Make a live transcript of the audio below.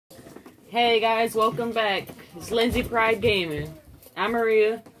Hey guys, welcome back. It's Lindsay Pride Gaming. I'm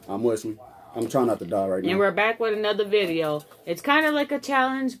Maria. I'm Wesley. I'm trying not to die right now. And we're back with another video. It's kind of like a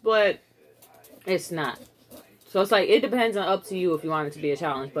challenge, but it's not. So it's like, it depends on up to you if you want it to be a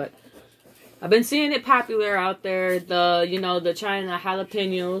challenge. But I've been seeing it popular out there. The, the China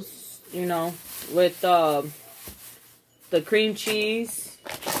jalapenos, with the cream cheese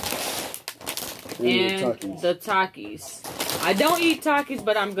and the takis. I don't eat takis,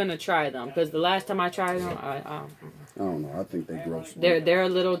 but I'm gonna try them because the last time I tried them, I don't know. I think they're gross. They're a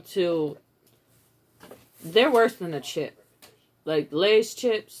little too. They're worse than a chip. Like Lay's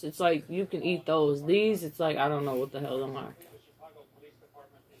chips, it's like you can eat those. These, it's like I don't know what the hell them are.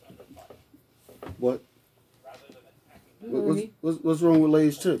 What? What's wrong with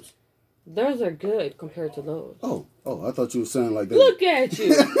Lay's chips? Those are good compared to those. Oh! I thought you were saying like that. Look at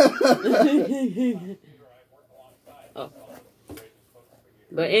you. Oh.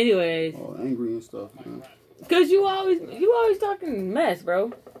 But anyways. Oh, angry and stuff, man. Cause you always talking mess,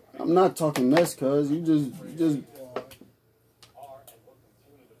 bro. I'm not talking mess, cuz you just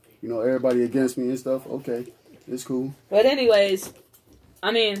everybody against me and stuff. Okay, it's cool. But anyways,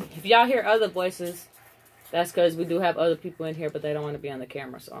 I mean, if y'all hear other voices, that's because we do have other people in here, but they don't want to be on the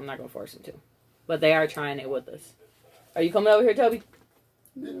camera, so I'm not gonna force them to. But they are trying it with us. Are you coming over here, Toby?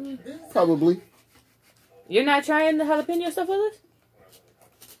 Probably. You're not trying the jalapeno stuff with us?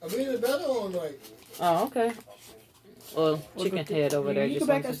 I mean, the better one, like. Oh, okay. Well, chicken head over there. You go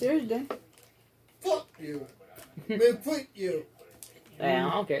back upstairs then. Fuck you. Man, fuck you. Yeah, I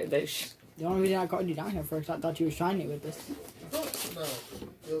don't care. The only reason I called you down here first, I thought you were trying it with this. Fuck no.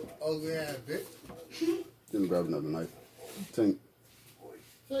 You ugly ass bitch. Didn't grab another knife. Think.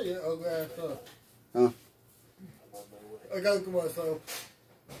 Say your ugly ass up. Huh? I gotta come myself.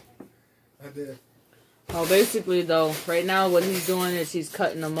 I did. Oh, basically though, right now what he's doing is he's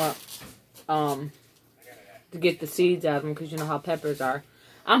cutting them up, to get the seeds out of them, because you know how peppers are.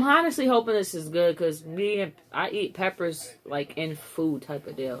 I'm honestly hoping this is good, because I eat peppers like in food type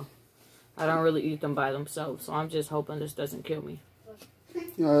of deal. I don't really eat them by themselves, so I'm just hoping this doesn't kill me.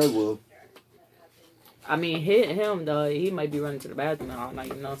 Yeah, it will. I mean, him though, he might be running to the bathroom all night,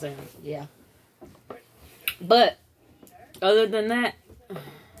 you know what I'm saying? Yeah. But, other than that,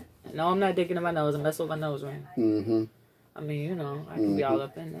 no, I'm not digging in my nose. I'm messing with my nose, man. Mm-hmm. I mean, I can be all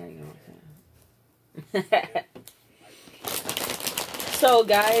up in there, you know what I'm saying? So,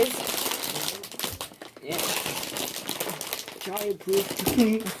 guys. Yeah. Childproof.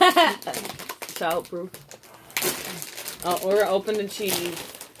 Childproof. Oh, we're gonna open the cheese.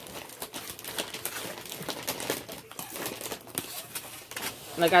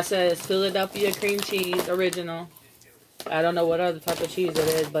 Like I said, it's Philadelphia cream cheese, original. I don't know what other type of cheese it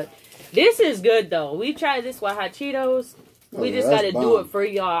is, but this is good though. We tried this with hot Cheetos. We just gotta do it for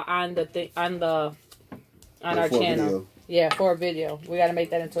y'all on our channel. Video. Yeah, for a video. We gotta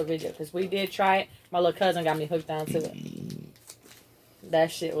make that into a video because we did try it. My little cousin got me hooked onto it.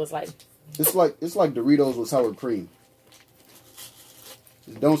 That shit was like. It's like Doritos with sour cream.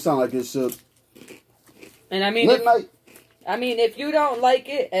 It don't sound like it should. And I mean, if you don't like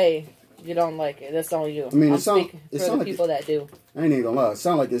it, hey. You don't like it. That's on you. I mean, I'm speaking for the people that do. I ain't even gonna lie. It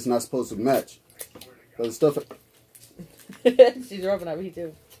sounds like it's not supposed to match. But the stuff. She's rubbing on me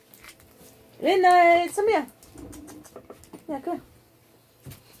too. Midnight, come here. Yeah, come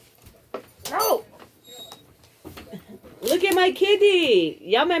on. No. Look at my kitty.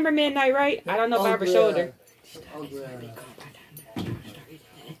 Y'all remember Midnight, right? I don't know if I ever showed her.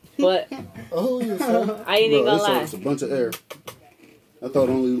 But I ain't even gonna lie. It's a bunch of air. I thought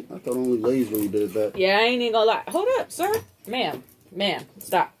only Lay's really did that. Yeah, I ain't even gonna lie. Hold up, sir. Ma'am,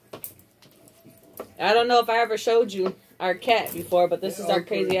 stop. I don't know if I ever showed you our cat before, but this is our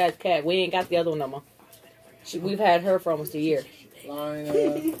crazy ass cat. We ain't got the other one no more. We've had her for almost a year.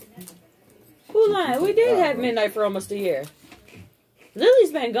 Lying. Who lying? We did have Midnight for almost a year.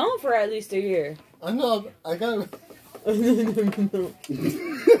 Lily's been gone for at least a year. I know. I got.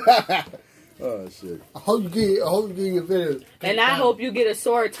 Oh shit! I hope you get your video. And I hope you get a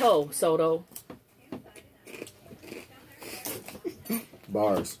sore toe, Soto.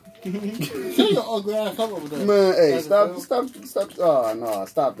 Bars. Shut your ugly ass up over there. Man, hey, stop! Oh no,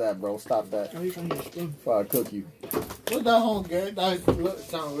 stop that, bro! Stop that! Before I cook you. What that home gay? That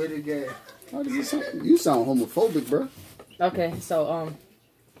sound really gay. How does it sound? You sound homophobic, bro. Okay, so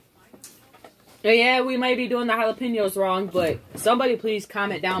yeah, we might be doing the jalapenos wrong, but somebody please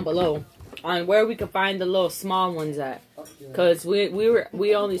comment down below on where we could find the little small ones at, cause we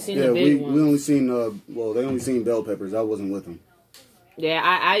only seen the big ones. we only seen they only seen bell peppers. I wasn't with them. Yeah,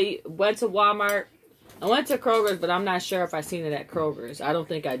 I went to Walmart I went to Kroger's, but I'm not sure if I seen it at Kroger's. I don't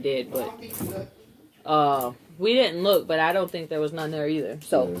think I did, but we didn't look, but I don't think there was none there either.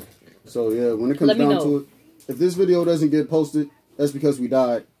 So, yeah, when it comes down to it, if this video doesn't get posted, that's because we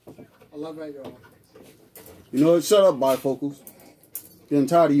died. I love that, y'all. You know what? Shut up, bifocals. Getting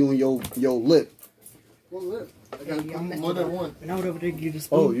tired of you and your lip. What lip? I got more than one. When I went over there to get the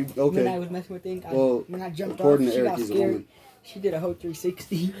spoon, Oh, you okay? when I was messing with things, Well, when I jumped off, according to she Eric, got he's a scared. woman. She did a whole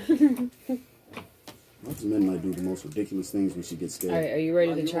 360. Most men might do the most ridiculous things when she gets scared. Alright, are you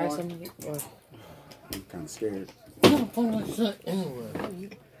ready to try some of it? I'm kind of scared. I don't find that shit anywhere.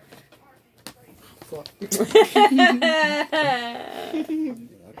 Fuck.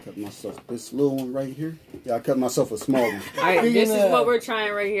 I cut myself this little one right here. Yeah, I cut myself a small one. Alright, this is what we're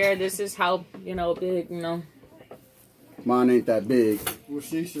trying right here. This is how, big, Mine ain't that big. What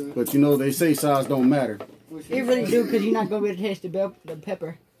she said. But they say size don't matter. It really do, because you're not going to be able to taste the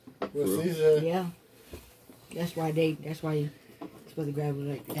pepper. What she said. Yeah. That's why you're supposed to grab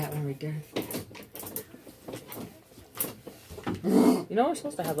like that one right there. We're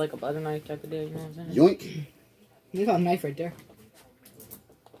supposed to have like a butter knife type of deal, you know what I'm saying? Yoink. You got a knife right there.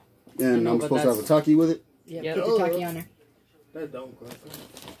 And I'm supposed to have a taki with it? Yeah, Yep. put the taki on there. That don't go.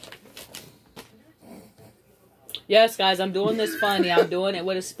 Yes, guys, I'm doing this funny. I'm doing it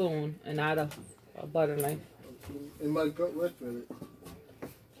with a spoon and not a butter knife. It might cut wet with it.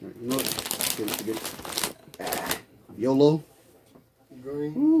 You know what? Get it. YOLO.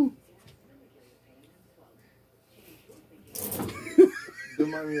 Green. Ooh. Don't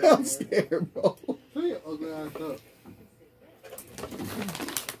mind me. I'm scared, bro. Put your ugly ass up.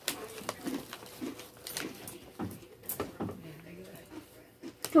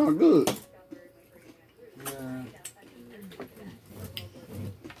 It's kind of good. Yeah.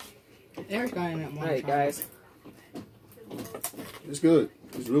 Eric's got in that one. Alright, guys. It's good.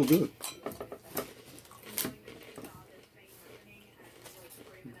 It's real good.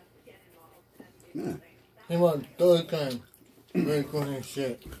 Man. He went third time. Very cool and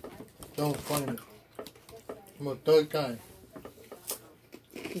shit. Don't find it. He went third time.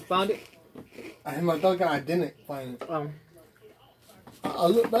 You found it? I hit my third time. I didn't find it. Oh. I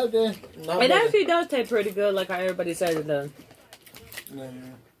look back there. It actually does taste pretty good, like how everybody says it does. Yeah.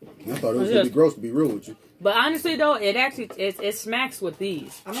 I thought it was going to be gross to be real with you. But honestly, though, it smacks with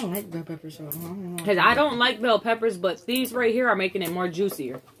these. I don't like bell peppers, so I don't know. Because I don't like bell peppers, but these right here are making it more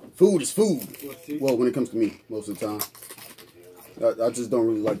juicier. Food is food. Well, when it comes to me, most of the time. I just don't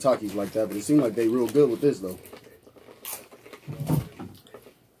really like takis like that, but it seems like they real good with this, though.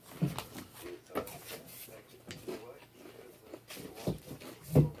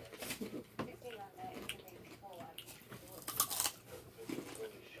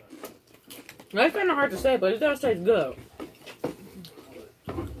 It's kind of hard to say, but it does taste good.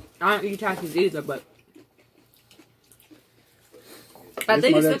 I don't eat takis either, but I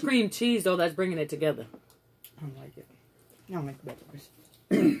think it's the cream cheese, though, that's bringing it together. I don't like it. I don't like the bell peppers.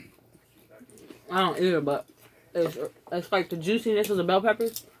 I don't either, but it's like the juiciness of the bell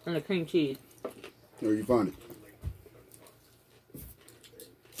peppers and the cream cheese. Where you find it?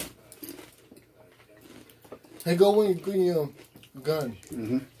 Hey, go when you clean your gun.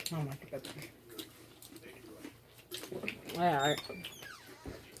 Mm-hmm. I don't like the peppers. Alright.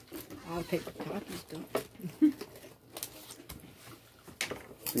 I'll take the takis, though.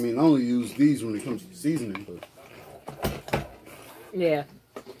 I mean, I only use these when it comes to seasoning, but Yeah.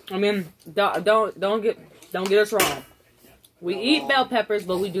 I mean, don't get us wrong. We eat bell peppers,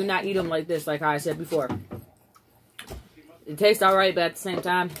 but we do not eat them like this, like I said before. It tastes alright, but at the same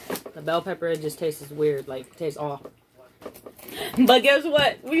time, the bell pepper, it just tastes weird. Like, it tastes off. But guess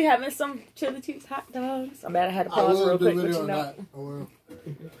what? We having some chili cheese hot dogs. I'm bad I had to pause real quick, but you know.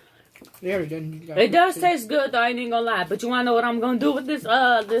 It does taste good, though. I ain't even gonna lie. But you wanna know what I'm gonna do with this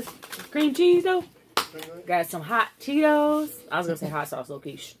this cream cheese, though? Got some hot Cheetos. I was gonna say hot sauce,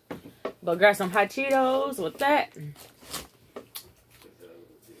 low-key. But grab some hot Cheetos with that.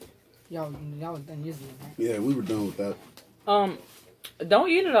 Y'all was done using it, right? yeah, we were done with that. Don't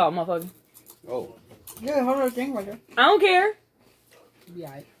eat it all, motherfucker. Oh. Yeah, hold on, thing right there. I don't care.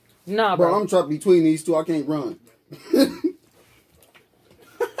 Yeah. Nah, Bro, bro. I'm trapped between these two. I can't run.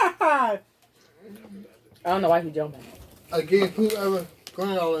 I don't know why he jumping. I gave whoever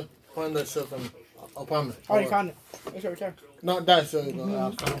 $20 find that stuff in apartment. I already found it. It's right there. Not that shit,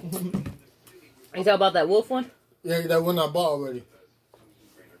 though. You talk about that wolf one? Yeah, that one I bought already.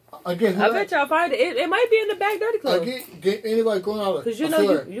 I bet y'all find it. It might be in the back dirty I clothes. get anybody $20. Because you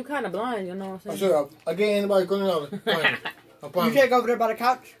know you kind of blind, you know what I'm I saying? swear, I get anybody $20. You take over there by the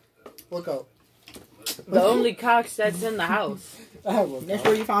couch? Look out. The only couch that's in the house. That's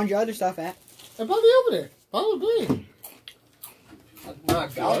where you found your other stuff at. They're probably over there. Probably.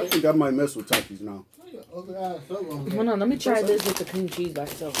 I think I might mess with Takis now. Hold on, let me try this with the cream cheese by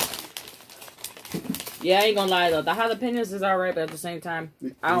itself. Yeah, I ain't gonna lie though. The jalapenos is alright, but at the same time,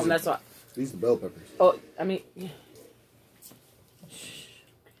 I don't mess up. These are bell peppers. Oh, I mean, yeah.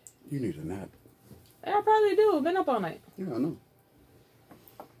 You need a nap. Yeah, I probably do. I've been up all night. Yeah, I know.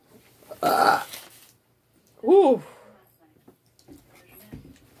 Whew.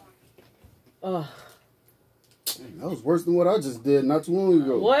 That was worse than what I just did not too long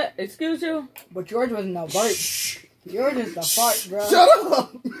ago. What? Excuse you? But yours wasn't no burp. Yours is the fart, bro. Shut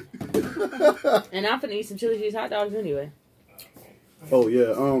up! And I'm finna eat some chili cheese hot dogs anyway. Oh,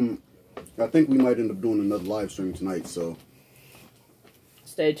 yeah. I think we might end up doing another live stream tonight, so.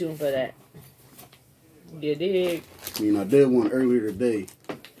 Stay tuned for that. You dig? I mean, I did one earlier today,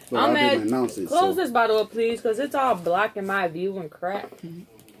 but I didn't announce it. Close this bottle up, please, because it's all blocking my view and crap.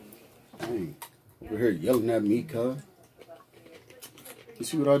 Dang. You're here yelling at me, cuz. You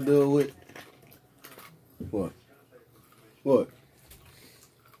see what I deal with? What? What?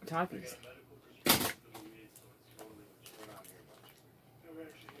 Takis.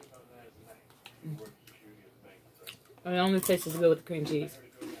 It only tastes as good with the cream cheese.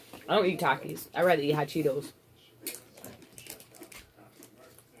 I don't eat Takis. I'd rather eat hot Cheetos.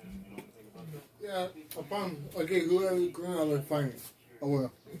 Yeah, I get whoever green, I'll find it. I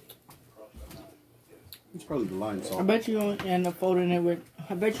will. It's probably the lime salt. I bet you end up folding it with.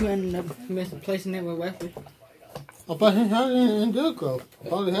 I bet you end up placing it with Wesley. I bet he had it in Dilco. I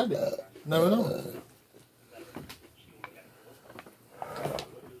probably had it. Never know.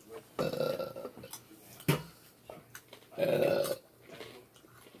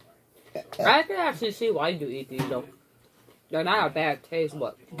 I can actually see why you eat these though. They're not a bad taste,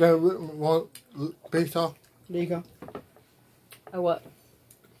 but. Got one based off. There you go. Or what?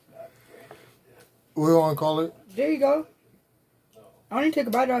 What do you want to call it? There you go. I only took a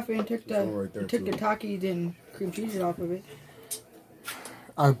bite off it and took one right there, the too. Takis and cream cheese off of it.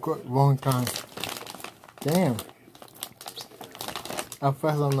 I got wrong time. Damn. I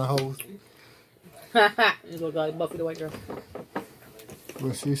fell on the hose. You look like Buffy the White Girl.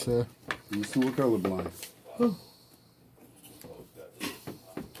 What she said. You see what colorblind.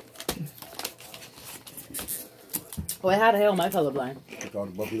 Wait, how the hell am I colorblind? I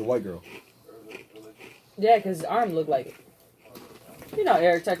called Buffy the white girl. Yeah, because his arm looked like it. You know,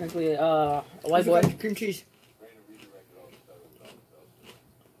 Eric technically a white boy. Cream cheese.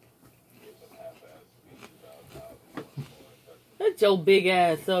 Shut your big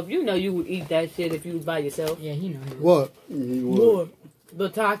ass up. You know you would eat that shit if you was by yourself. Yeah, he knows. What? What? The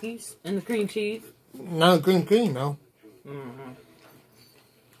Takis and the cream cheese. Not green, no.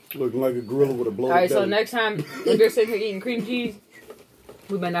 Looking like a gorilla with a blow. Alright, so next time if you're sitting here eating cream cheese,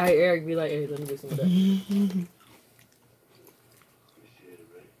 we might not hear Eric be like, hey, let me get some of that.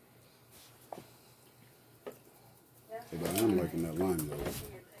 I'm liking that lime though.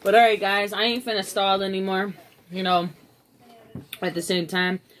 But alright guys, I ain't finna stall anymore. You know, at the same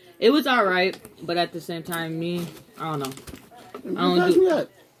time, it was alright, but at the same time, I don't know.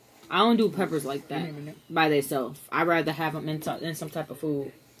 I don't do peppers like that by themselves. I'd rather have them in some type of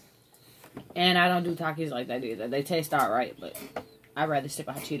food. And I don't do Takis like that either. They taste alright, but I'd rather stick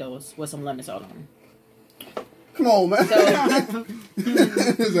with hot Cheetos with some lemon salt on them. Come on, man. So,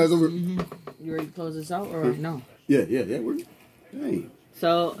 You you ready to close this out or no? Yeah. We're, hey.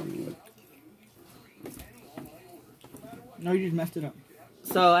 So, No, you just messed it up.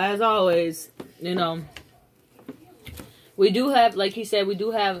 So as always, you know, we do have, like he said, we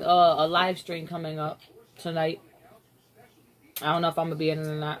do have a live stream coming up tonight. I don't know if I'm gonna be in it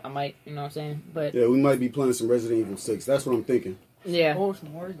or not. I might, you know what I'm saying? But yeah, we might be playing some Resident Evil 6. That's what I'm thinking. yeah, Or some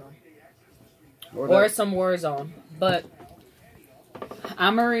Warzone. or some Warzone. But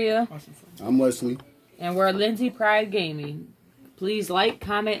I'm Maria, I'm Wesley. and we're Lindsay Pride Gaming. Please like,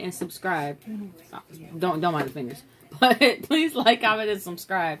 comment, and subscribe. Don't mind the fingers, but please like, comment, and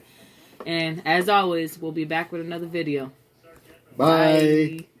subscribe. And as always, we'll be back with another video.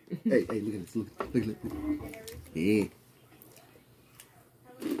 Bye. Hey, look at this. Look. Yeah.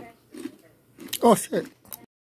 Oh, shit.